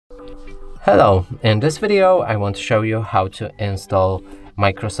Hello, in this video I want to show you how to install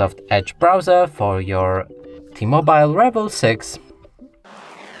Microsoft Edge browser for your T-MOBILE Revvl 6.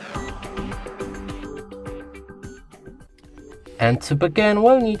 And to begin,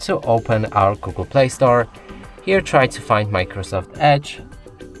 we'll need to open our Google Play Store. Here try to find Microsoft Edge.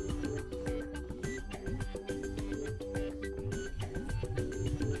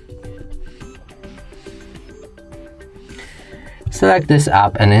 Select this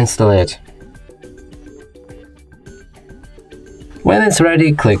app and install it. When it's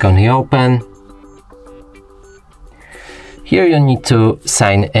ready, click on the Open. Here you need to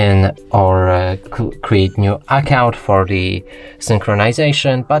sign in or create new account for the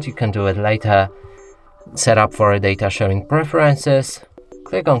synchronization, but you can do it later. Set up for data sharing preferences.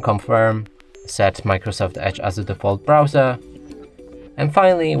 Click on Confirm. Set Microsoft Edge as a default browser. And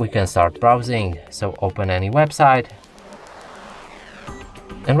finally, we can start browsing. So open any website.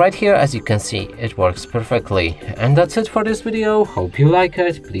 And right here, as you can see, it works perfectly. And that's it for this video. Hope you like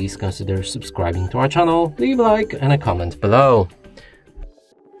it. Please consider subscribing to our channel, leave a like and a comment below.